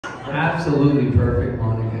Absolutely perfect,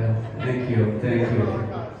 Monica. Thank you, thank you.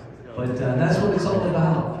 But that's what it's all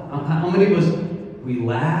about. How many of us, we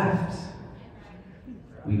laughed,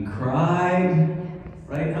 we cried,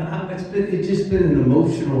 right? It's just been an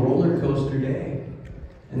emotional roller coaster day.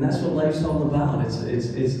 And that's what life's all about.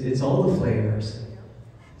 It's all the flavors.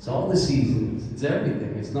 It's all the seasons. It's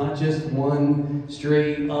everything. It's not just one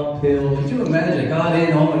straight uphill. Could you imagine? I got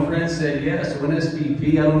in, all my friends said yes. So an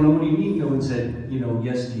SVP, I don't know what do you mean no one said,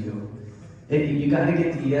 yes to you. You got to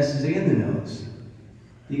get the yeses and the nos.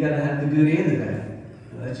 You got to have the good and the bad.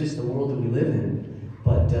 That's just the world that we live in.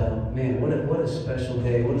 But man, what a special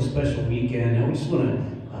day. What a special weekend. I just want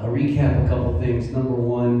to recap a couple things. Number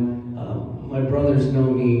one, my brothers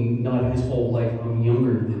know me not his whole life. I'm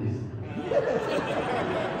younger than him.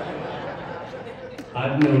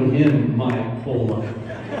 I've known him my whole life.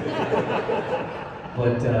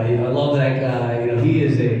 But I love that guy. He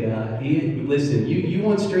is listen, you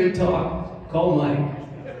want straight talk? Call Mike.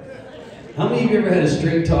 How many of you ever had a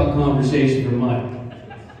straight talk conversation from Mike?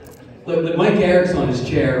 Look, Mike Eric's on his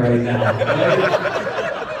chair right now.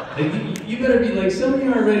 Right? You better be like, some of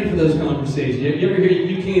you aren't ready for those conversations. You ever hear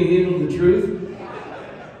you can't handle the truth?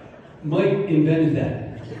 Mike invented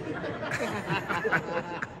that.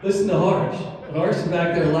 Listen to Harsh. Harsh is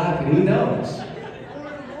back there laughing. He knows.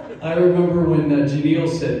 I remember when Janelle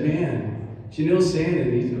said, Janelle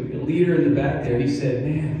Sandin, he's a leader in the back there, he said,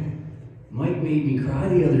 man, Mike made me cry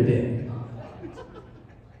the other day.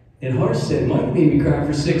 And Harsh said, Mike made me cry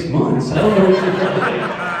for 6 months. I don't know what you're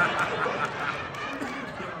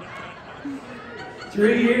talking.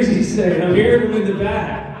 3 years, he said. I'm hearing him in the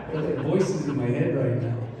back. Voices in my head right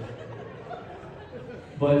now.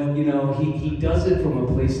 But, he does it from a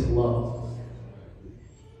place of love.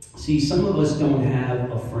 See, some of us don't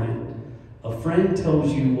have a friend. A friend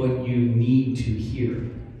tells you what you need to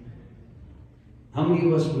hear. How many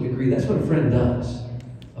of us would agree? That's what a friend does.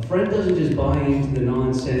 A friend doesn't just buy into the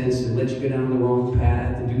nonsense and let you go down the wrong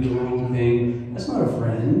path and do the wrong thing. That's not a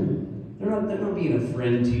friend. They're not being a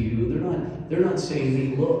friend to you. They're not saying,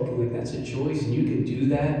 hey, look, like that's a choice and you can do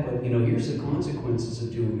that, but here's the consequences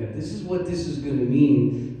of doing that. This is what this is going to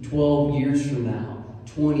mean 12 years from now,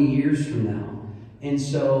 20 years from now. And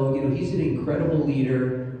so, he's an incredible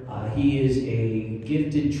leader. He is a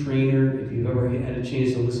gifted trainer. If you've ever had a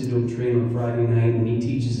chance to listen to him train on Friday night when he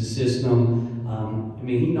teaches a system,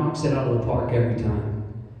 he knocks it out of the park every time.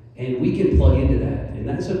 And we can plug into that. And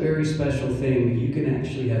that's a very special thing that you can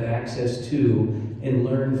actually have access to and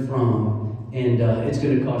learn from. And it's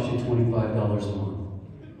going to cost you $25 a month.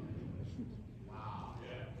 Wow.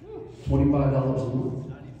 $25 a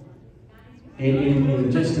month.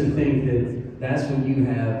 And just to think that that's when you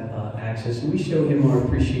have access. And we show him our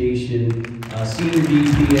appreciation. Senior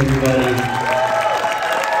VP, everybody.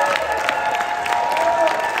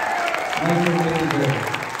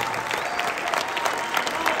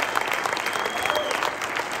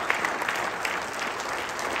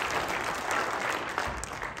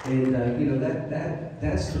 And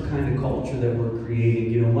that's the kind of culture that we're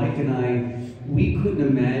creating. Mike and I, we couldn't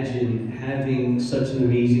imagine having such an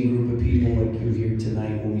amazing group of people like you here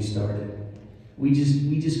tonight when we started. We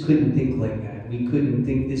just couldn't think like that. We couldn't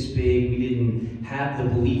think this big. We didn't have the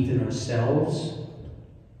belief in ourselves.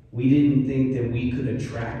 We didn't think that we could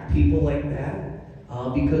attract people like that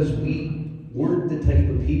because we weren't the type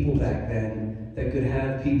of people back then that could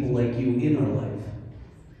have people like you in our life,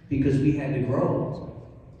 because we had to grow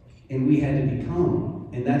and we had to become.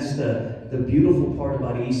 And that's the beautiful part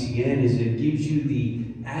about ACN is it gives you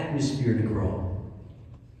the atmosphere to grow.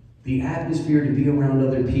 The atmosphere to be around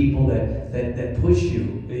other people that push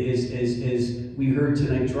you, as we heard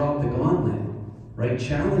tonight, drop the gauntlet, right?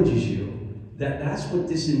 Challenges you. That's what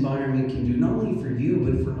this environment can do, not only for you,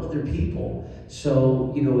 but for other people.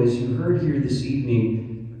 So, as you heard here this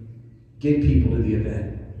evening, get people to the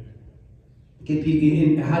event. Get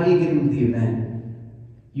people. How do you get them to the event?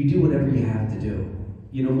 You do whatever you have to do.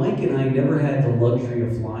 Mike and I never had the luxury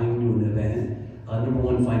of flying to an event. Number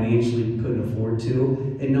one, financially, we couldn't afford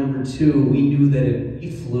to. And number two, we knew that if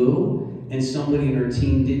we flew and somebody in our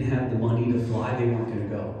team didn't have the money to fly, they weren't going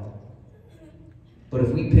to go. But if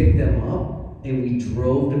we picked them up and we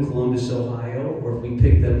drove to Columbus, Ohio, or if we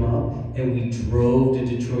picked them up and we drove to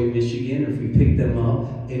Detroit, Michigan, or if we picked them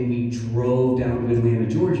up and we drove down to Atlanta,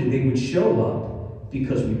 Georgia, they would show up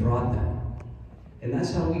because we brought them. And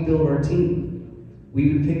that's how we build our team.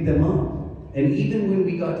 We would pick them up. And even when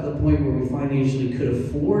we got to the point where we financially could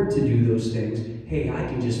afford to do those things, hey, I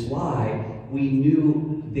can just fly, we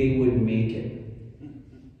knew they would make it.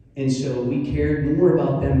 And so we cared more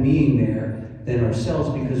about them being there than ourselves,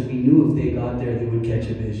 because we knew if they got there, they would catch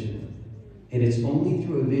a vision. And it's only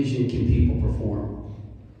through a vision can people perform.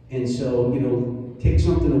 And so, take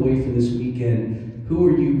something away from this weekend. Who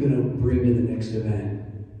are you going to bring to the next event?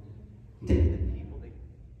 Think of the people that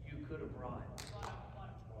you could have brought.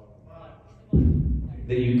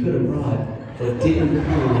 That you could have brought, but didn't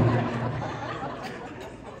come.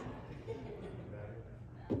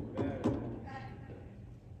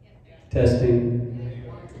 Testing.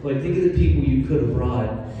 But think of the people you could have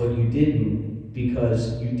brought, but you didn't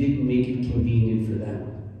because you didn't make it convenient for them.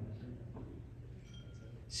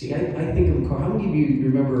 See, I think of a car. How many of you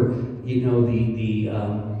remember, the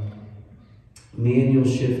manual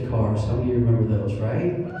shift cars? How many of you remember those,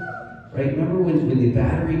 right? Right? Remember when the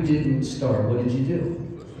battery didn't start, what did you do?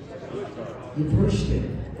 You pushed it,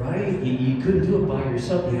 right? You couldn't do it by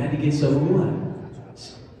yourself. You had to get someone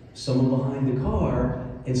someone behind the car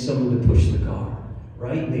and someone to push the car,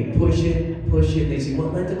 right? And they push it, and they say, well,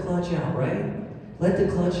 let the clutch out, right? Let the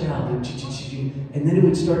clutch out, and then it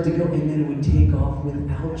would start to go, and then it would take off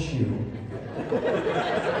without you.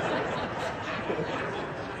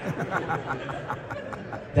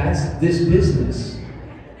 That's this business.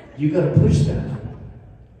 You got to push them.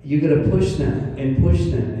 You got to push them and push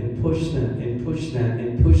them and push them and push them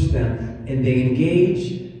and push them, and they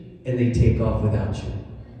engage and they take off without you.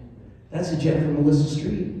 That's a Jeff and Melissa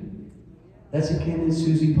Street. That's a Ken and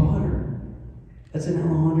Susie Potter. That's an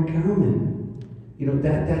Alejandra Cowman.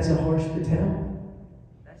 That's a Harsh Patel.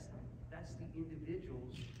 That's the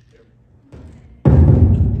individuals.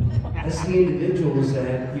 That's the individuals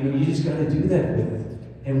that you just got to do that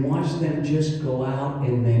with, and watch them just go out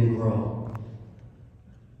and then grow.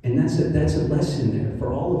 And that's a lesson there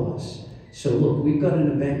for all of us. So look, we've got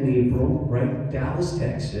an event in April, right? Dallas,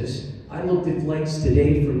 Texas. I looked at flights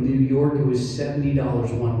today from New York. It was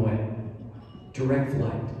 $70 one way, direct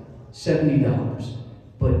flight, $70.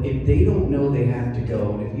 But if they don't know they have to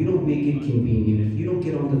go, and if you don't make it convenient, if you don't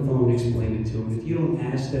get on the phone and explain it to them, if you don't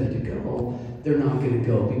ask them to go, they're not going to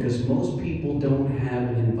go, because most people don't have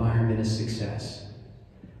an environment of success.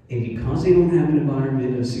 And because they don't have an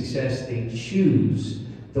environment of success, they choose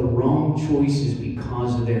the wrong choices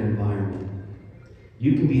because of their environment.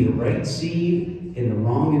 You can be the right seed in the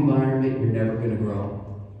wrong environment, you're never going to grow.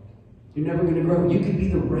 You're never going to grow. You could be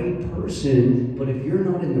the right person, but if you're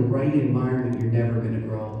not in the right environment, you're never going to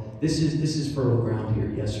grow. This is fertile ground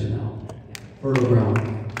here, yes or no? Fertile ground.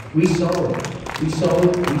 We saw it. We saw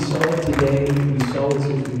it today. We saw it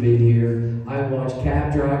since we've been here. I watched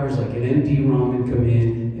cab drivers like an MD Rahman come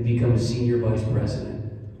in and become a senior vice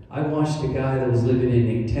president. I watched a guy that was living in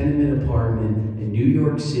a tenement apartment in New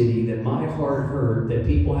York City that my heart hurt that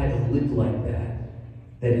people had to live like that.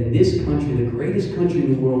 That in this country, the greatest country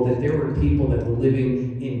in the world, that there were people that were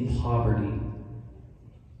living in poverty.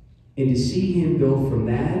 And to see him go from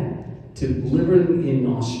that to living in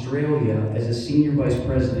Australia as a senior vice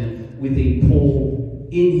president with a pole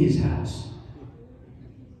in his house.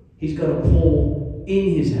 He's got a pole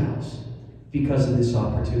in his house because of this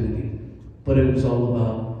opportunity. But it was all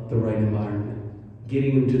about the right environment,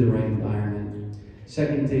 getting him to the right environment.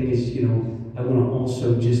 Second thing is, I want to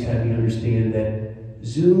also just have you understand that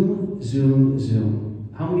Zoom, Zoom, Zoom.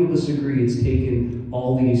 How many of us agree it's taken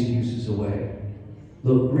all the excuses away?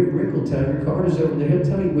 Look, Rick will tell you, Ricardo's over there, he'll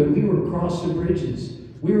tell you, when we were crossing bridges,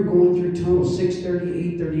 we were going through tunnels,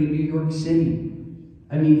 6:30, 8:30 in New York City.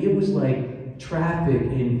 I mean, it was like traffic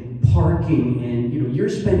and parking, and you're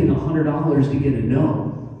spending $100 to get a no.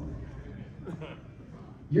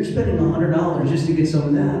 You're spending $100 just to get some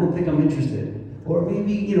of that. I don't think I'm interested. Or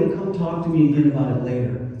maybe, come talk to me again about it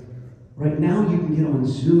later. Right now, you can get on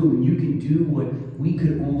Zoom and you can do what we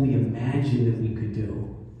could only imagine that we could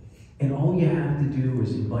do. And all you have to do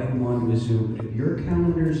is invite them onto a Zoom. If your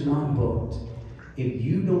calendar is not booked, if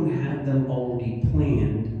you don't have them already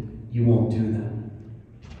planned, you won't do them.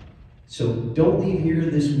 So don't leave here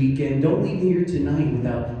this weekend, don't leave here tonight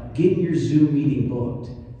without getting your Zoom meeting booked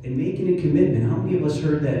and making a commitment. How many of us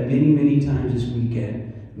heard that many, many times this weekend?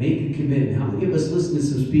 Make a commitment. How many of us listened to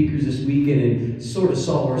some speakers this weekend and sort of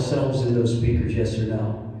saw ourselves in those speakers, yes or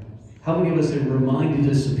no? How many of us have reminded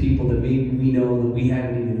us of people that maybe we know that we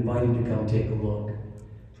haven't even invited to come take a look?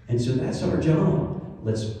 And so that's our job.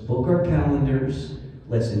 Let's book our calendars.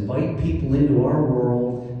 Let's invite people into our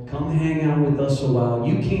world. Come hang out with us a while.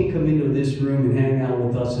 You can't come into this room and hang out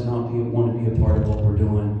with us and not want to be a part of what we're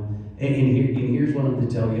doing. And here's what I'm going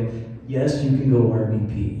to tell you. Yes, you can go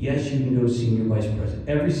RVP. Yes, you can go Senior Vice President.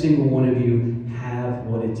 Every single one of you have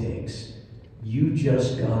what it takes. You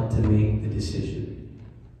just got to make the decision.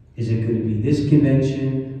 Is it going to be this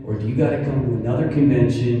convention, or do you got to come to another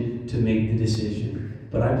convention to make the decision?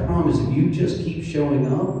 But I promise, if you just keep showing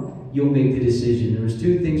up, you'll make the decision. There was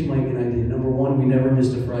two things Mike and I did. Number one, we never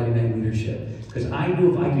missed a Friday night leadership. Because I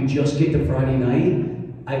knew if I could just get to Friday night,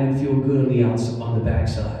 I would feel good on the outside, on the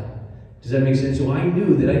backside. Does that make sense? So I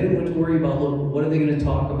knew that I didn't have to worry about, look, what are they going to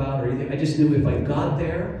talk about or anything. I just knew if I got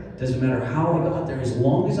there, doesn't matter how I got there, as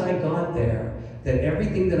long as I got there, that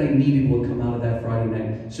everything that I needed would come out of that Friday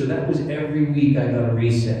night. So that was every week I got a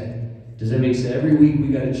reset. Does that make sense? Every week we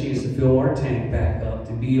got a chance to fill our tank back up,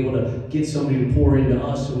 to be able to get somebody to pour into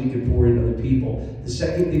us so we could pour into other people. The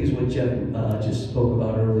second thing is what Jeff just spoke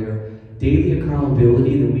about earlier. Daily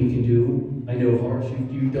accountability that we can do. I know, Harsh,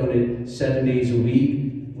 you've done it 7 days a week.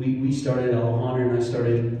 We started, Alejandro and I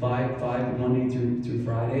started five Monday through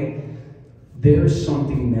Friday. There's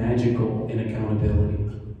something magical in accountability.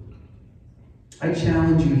 I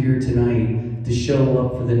challenge you here tonight to show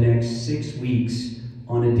up for the next 6 weeks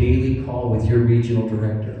on a daily call with your regional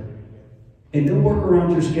director. And they'll work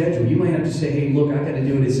around your schedule. You might have to say, hey, look, I got to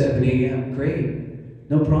do it at 7 a.m. Great,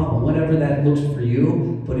 no problem. Whatever that looks for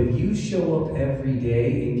you. But if you show up every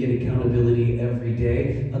day and get accountability every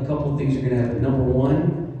day, a couple of things are going to happen. Number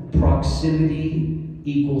one, proximity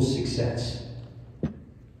equals success.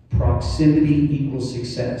 Proximity equals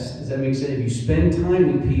success. Does that make sense? If you spend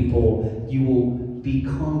time with people, you will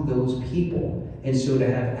become those people. And so to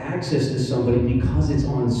have access to somebody, because it's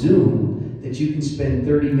on Zoom, that you can spend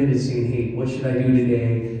 30 minutes saying, hey, what should I do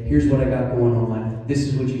today? Here's what I got going on. This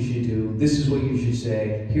is what you should do. This is what you should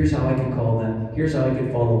say. Here's how I can call them. Here's how I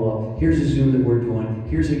can follow up. Here's a Zoom that we're doing.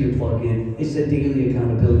 Here's how you plug in. It's that daily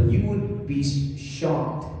accountability. You would be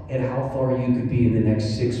shocked at how far you could be in the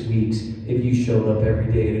next 6 weeks if you showed up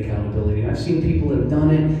every day at accountability. And I've seen people that have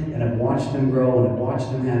done it, and I've watched them grow, and I've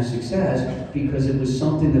watched them have success because it was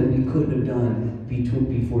something that we couldn't have done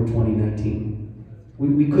before 2019.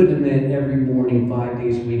 We couldn't have met every morning 5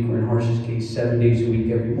 days a week, or in Harsh's case, 7 days a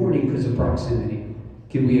week every morning because of proximity.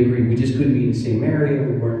 Can we agree? We just couldn't be in the same area,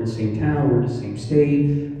 we weren't in the same town, we're in the same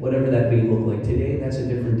state, whatever that may look like. Today, that's a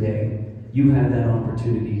different day. You have that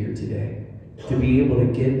opportunity here today to be able to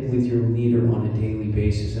get with your leader on a daily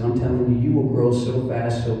basis. And I'm telling you, you will grow so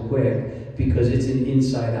fast, so quick, because it's an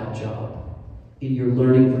inside-out job. You're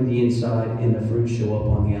learning from the inside, and the fruits show up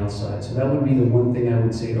on the outside. So that would be the one thing I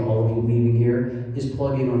would say to all of you leaving here, is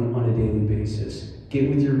plug in on a daily basis. Get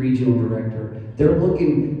with your regional director. They're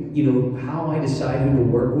looking, how I decide who to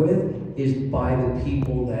work with is by the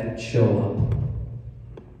people that show up.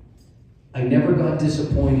 I never got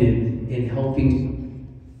disappointed in helping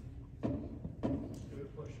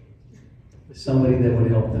somebody that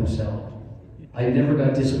would help themselves. I never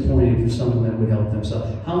got disappointed for someone that would help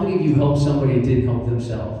themselves. How many of you helped somebody that didn't help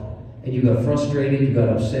themselves? And you got frustrated, you got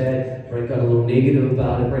upset, right? Got a little negative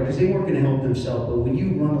about it, right? Because they weren't going to help themselves. But when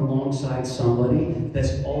you run alongside somebody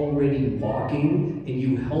that's already walking and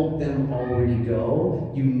you help them already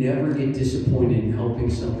go, you never get disappointed in helping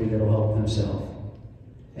somebody that'll help themselves.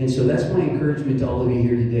 And so that's my encouragement to all of you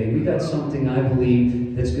here today. We got something, I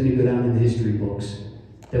believe, that's going to go down in the history books.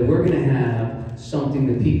 That we're going to have something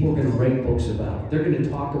that people are going to write books about. They're going to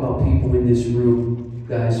talk about people in this room, you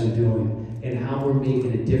guys are doing, and how we're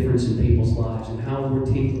making a difference in people's lives, and how we're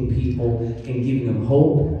taking people and giving them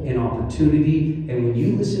hope and opportunity. And when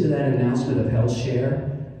you listen to that announcement of Health Share,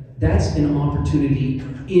 that's an opportunity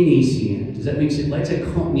in ACN. Does that make sense? That's a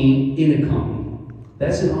company in a company.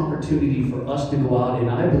 That's an opportunity for us to go out, and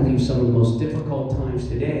I believe some of the most difficult times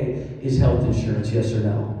today is health insurance, yes or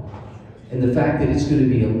no? And the fact that it's going to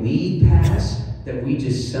be a lead pass, that we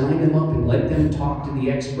just sign them up and let them talk to the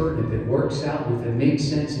expert. If it works out, if it makes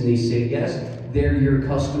sense, and they say yes, they're your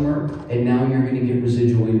customer, and now you're going to get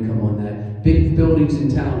residual income on that. Big buildings in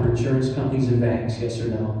town are insurance companies and banks, yes or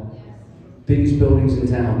no? Biggest buildings in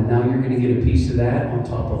town, and now you're going to get a piece of that on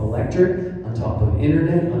top of electric, on top of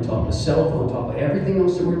internet, on top of cell phone, on top of everything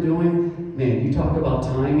else that we're doing. Man, you talk about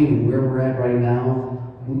timing and where we're at right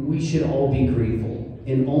now, we should all be grateful.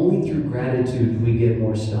 And only through gratitude do we get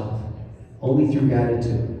more stuff. Only through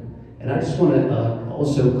gratitude. And I just want to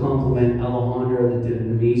also compliment Alejandra that did an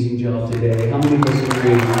amazing job today. How many of us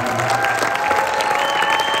agree?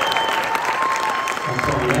 I'm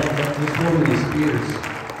sorry, this woman is fierce.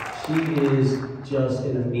 She is just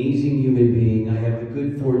an amazing human being. I have the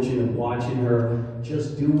good fortune of watching her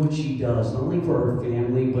just do what she does, not only for her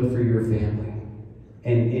family, but for your family.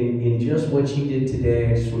 And just what she did today,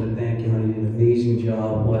 I just want to thank you, honey. You did an amazing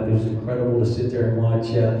job. It was incredible to sit there and watch.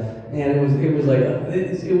 Man, it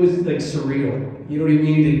was like surreal. You know what I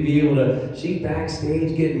mean? To be able to, she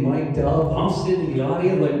backstage getting mic'd up. I'm sitting in the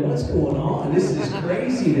audience like, what's going on? This is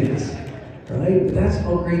craziness, right? But that's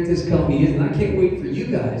how great this company is, and I can't wait for you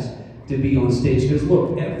guys to be on stage. Because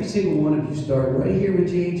look, every single one of you start right here with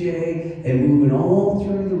JJ and moving all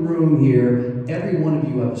through the room here. Every one of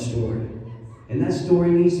you have a story. And that story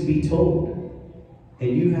needs to be told.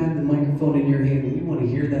 And you have the microphone in your hand, and we want to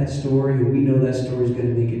hear that story, and we know that story is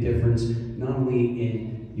going to make a difference, not only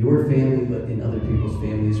in your family, but in other people's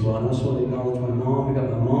family as well. And I also want to acknowledge my mom. We got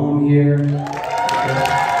my mom here.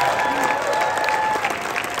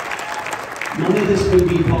 None of this would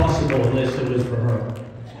be possible unless it was for her.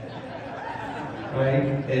 Right?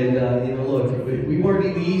 And look, we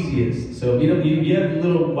weren't the easiest. So you have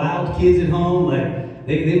little wild kids at home, like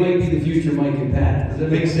they might be the future Mike and Pat. Does that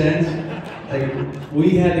make sense? Like,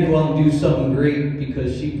 we had to go out and do something great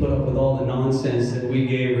because she put up with all the nonsense that we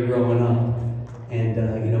gave her growing up. And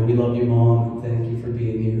we love you, Mom. Thank you for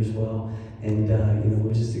being here as well. And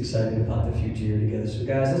we're just excited about the future here together. So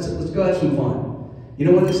guys, let's go have some fun. You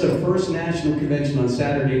know what? It's our first national convention on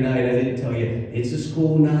Saturday night. I didn't tell you. It's a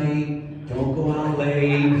school night. Don't go out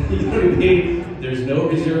late. You know what I mean? There's no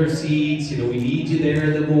reserved seats. We need you there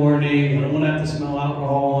in the morning. I don't want to have to smell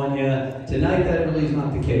alcohol on you. Tonight, that really is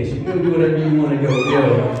not the case. You can go do whatever you want to go do.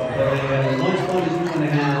 But as much fun as you want to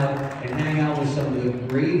have and hang out with some of the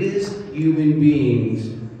greatest human beings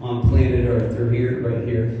on planet Earth. They're here, right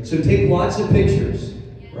here. So take lots of pictures,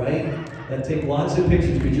 right? Take lots of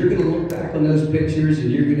pictures, because you're going to look back on those pictures and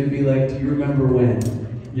you're going to be like, do you remember when?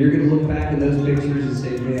 You're going to look back on those pictures and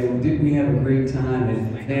say, man, didn't we have a great time?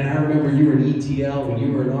 And man, I remember you were in ETL, when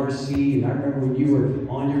you were in RC, and I remember when you were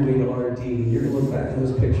on your way to RD. And you're going to look back on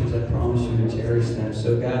those pictures, I promise you, to cherish them.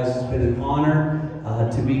 So guys, it's been an honor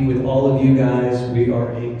to be with all of you guys. We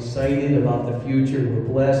are excited about the future. We're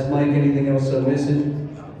blessed. Mike, anything else I'm missing?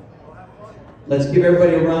 Let's give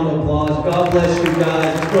everybody a round of applause. God bless you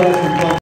guys. Let's go have some fun.